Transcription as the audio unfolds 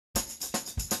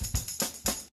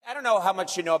I don't know how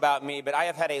much you know about me, but I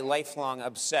have had a lifelong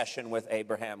obsession with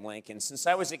Abraham Lincoln. Since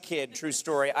I was a kid, true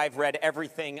story, I've read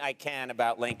everything I can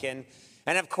about Lincoln.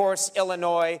 And of course,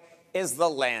 Illinois is the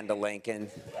land of Lincoln.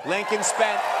 Lincoln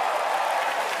spent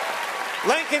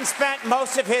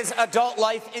most of his adult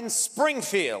life in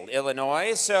Springfield,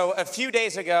 Illinois. So a few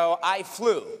days ago, I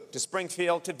flew to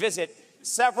Springfield to visit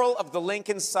several of the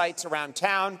Lincoln sites around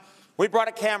town. We brought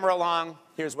a camera along.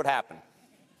 Here's what happened.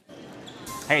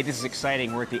 Hey, this is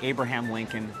exciting. We're at the Abraham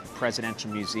Lincoln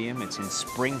Presidential Museum. It's in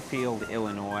Springfield,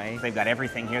 Illinois. They've got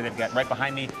everything here. They've got right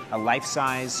behind me a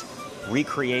life-size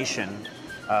recreation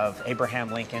of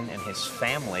Abraham Lincoln and his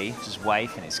family, his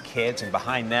wife and his kids, and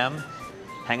behind them,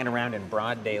 hanging around in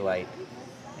broad daylight,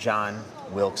 John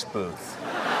Wilkes Booth.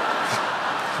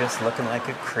 Just looking like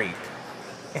a creep.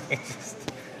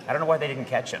 I don't know why they didn't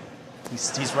catch him.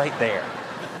 He's right there.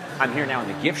 I'm here now in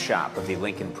the gift shop of the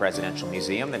Lincoln Presidential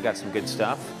Museum. They've got some good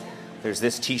stuff. There's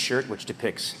this t-shirt which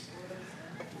depicts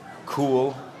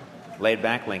cool,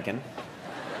 laid-back Lincoln.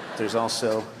 There's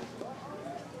also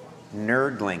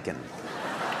Nerd Lincoln,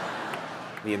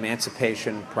 the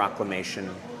Emancipation Proclamation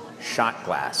shot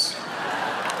glass,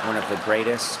 one of the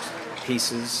greatest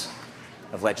pieces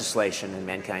of legislation in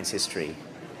mankind's history,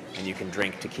 and you can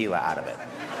drink tequila out of it.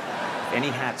 If any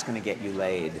hat's going to get you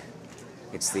laid,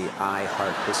 it's the I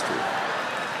Heart History.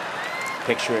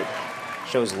 Picture it,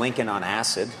 shows Lincoln on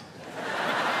acid.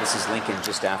 This is Lincoln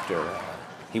just after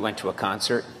he went to a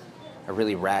concert, a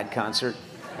really rad concert,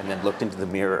 and then looked into the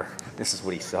mirror. This is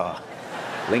what he saw.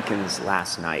 Lincoln's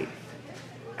last night.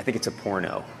 I think it's a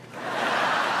porno.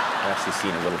 I've actually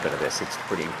seen a little bit of this. It's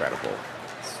pretty incredible.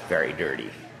 It's very dirty.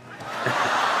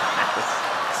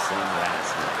 Same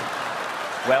last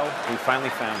night. Well, we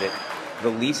finally found it. The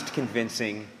least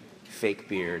convincing fake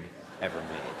beard ever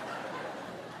made.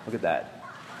 Look at that.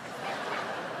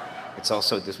 It's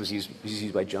also, this was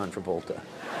used by John Travolta.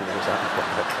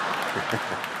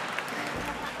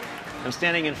 I'm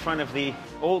standing in front of the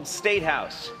old State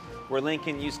House where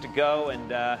Lincoln used to go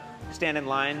and stand in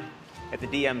line at the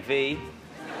DMV,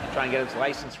 try and get his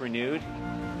license renewed.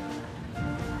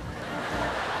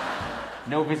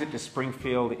 No visit to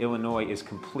Springfield, Illinois is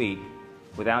complete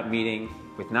without meeting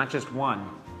with not just one,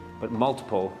 but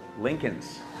multiple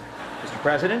Lincolns. Mr.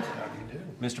 President? How do you do?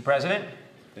 Mr. President?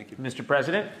 Thank you. Mr.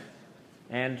 President?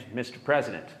 And Mr.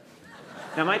 President.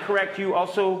 Now, am I correct, you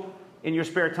also, in your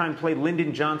spare time, play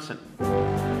Lyndon Johnson? No,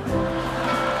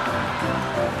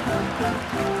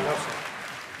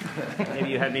 sir.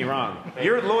 Maybe you had me wrong.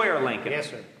 You're a lawyer, Lincoln. Yes,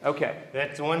 sir. Okay.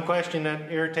 That's the one question that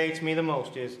irritates me the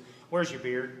most is, where's your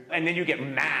beard? And then you get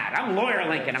mad. I'm lawyer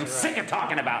Lincoln. I'm sick of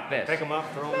talking about this. Pick him up,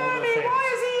 throw him over the Mommy, fence.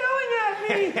 why is he yelling at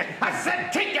me? I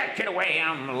said, take that kid away.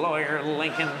 I'm a lawyer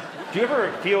Lincoln. Do you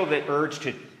ever feel the urge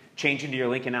to change into your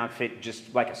Lincoln outfit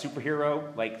just like a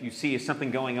superhero? Like you see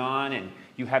something going on and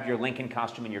you have your Lincoln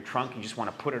costume in your trunk. You just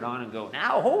want to put it on and go,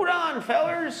 now hold on,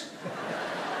 fellers.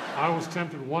 I was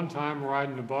tempted one time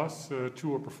riding a bus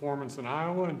to a performance in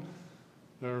Iowa, and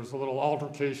there was a little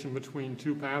altercation between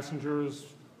two passengers.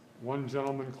 One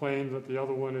gentleman claimed that the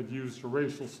other one had used a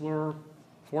racial slur.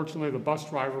 Fortunately, the bus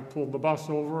driver pulled the bus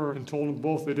over and told them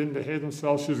both they didn't behave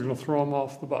themselves. She was going to throw them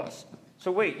off the bus.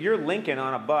 So wait, you're Lincoln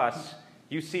on a bus,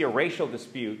 you see a racial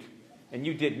dispute, and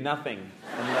you did nothing.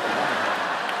 And let it happen.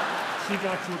 She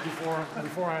got to it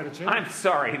before I had a chance. I'm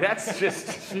sorry, that's just,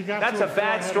 that's to a it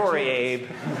bad before I story, had a Abe.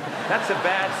 That's a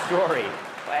bad story.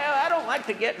 Well, I don't like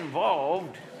to get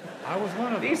involved. I was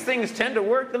one of them. These things tend to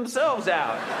work themselves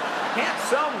out. Can't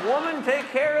some woman take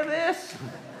care of this?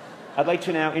 I'd like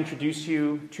to now introduce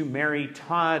you to Mary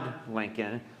Todd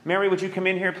Lincoln. Mary, would you come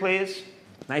in here, please?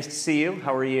 Nice to see you.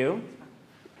 How are you?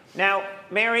 Now,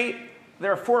 Mary,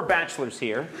 there are 4 bachelors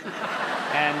here.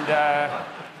 And,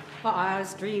 Well, I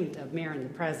always dreamed of marrying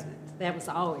the president. That was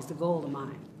always the goal of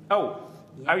mine. oh,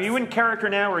 Yes. Are you in character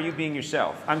now, or are you being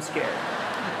yourself? I'm scared.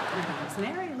 It's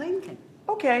Mary Lincoln.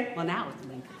 Okay. Well, now it's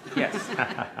Lincoln. Yes.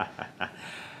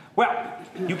 Well,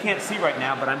 you can't see right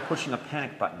now, but I'm pushing a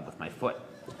panic button with my foot,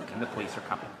 and the police are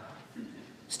coming.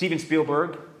 Steven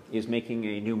Spielberg is making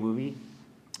a new movie.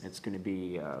 It's going to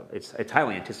be, it's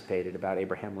highly anticipated, about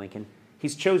Abraham Lincoln.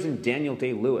 He's chosen Daniel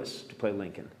Day-Lewis to play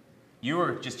Lincoln. You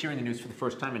were just hearing the news for the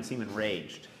first time and seem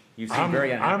enraged. You seem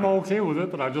very unhappy. I'm okay with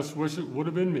it, but I just wish it would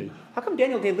have been me. How come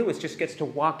Daniel Day-Lewis just gets to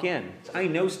walk in? I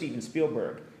know Steven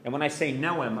Spielberg, and when I say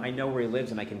know him, I know where he lives,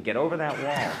 and I can get over that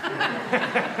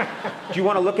wall. Do you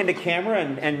want to look into camera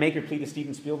and make your plea to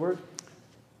Steven Spielberg?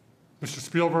 Mr.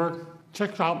 Spielberg,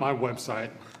 check out my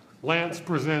website.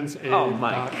 LancePresentsAbe.com. Oh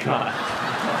my God.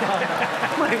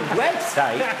 My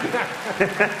website?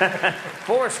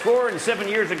 7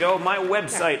 years ago, my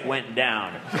website went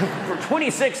down for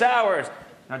 26 hours.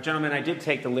 Now, gentlemen, I did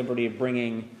take the liberty of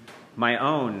bringing my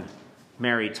own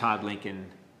Mary Todd Lincoln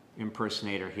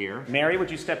impersonator here. Mary, would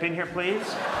you step in here, please?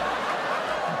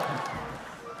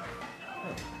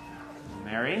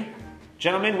 Mary?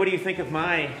 Gentlemen, what do you think of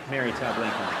my Mary Todd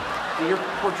Lincoln? You're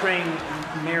portraying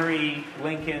Mary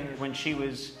Lincoln when she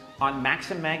was on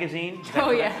Maxim magazine? Is that Oh,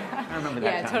 correct? yeah. I remember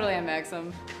that Yeah, time. totally on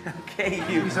Maxim. Okay,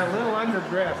 you. He's a little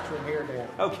underdressed from here to there.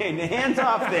 Okay, now hands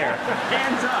off there.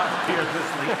 Hands off,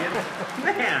 Fearless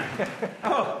Lincoln. Man.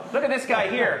 Oh, look at this guy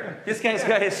here. This guy's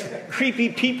got his creepy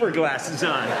peeper glasses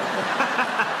on.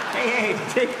 Hey,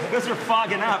 those are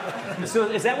fogging up. So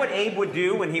is that what Abe would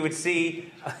do when he would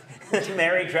see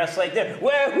Mary dressed like that?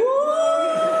 Well, whoo!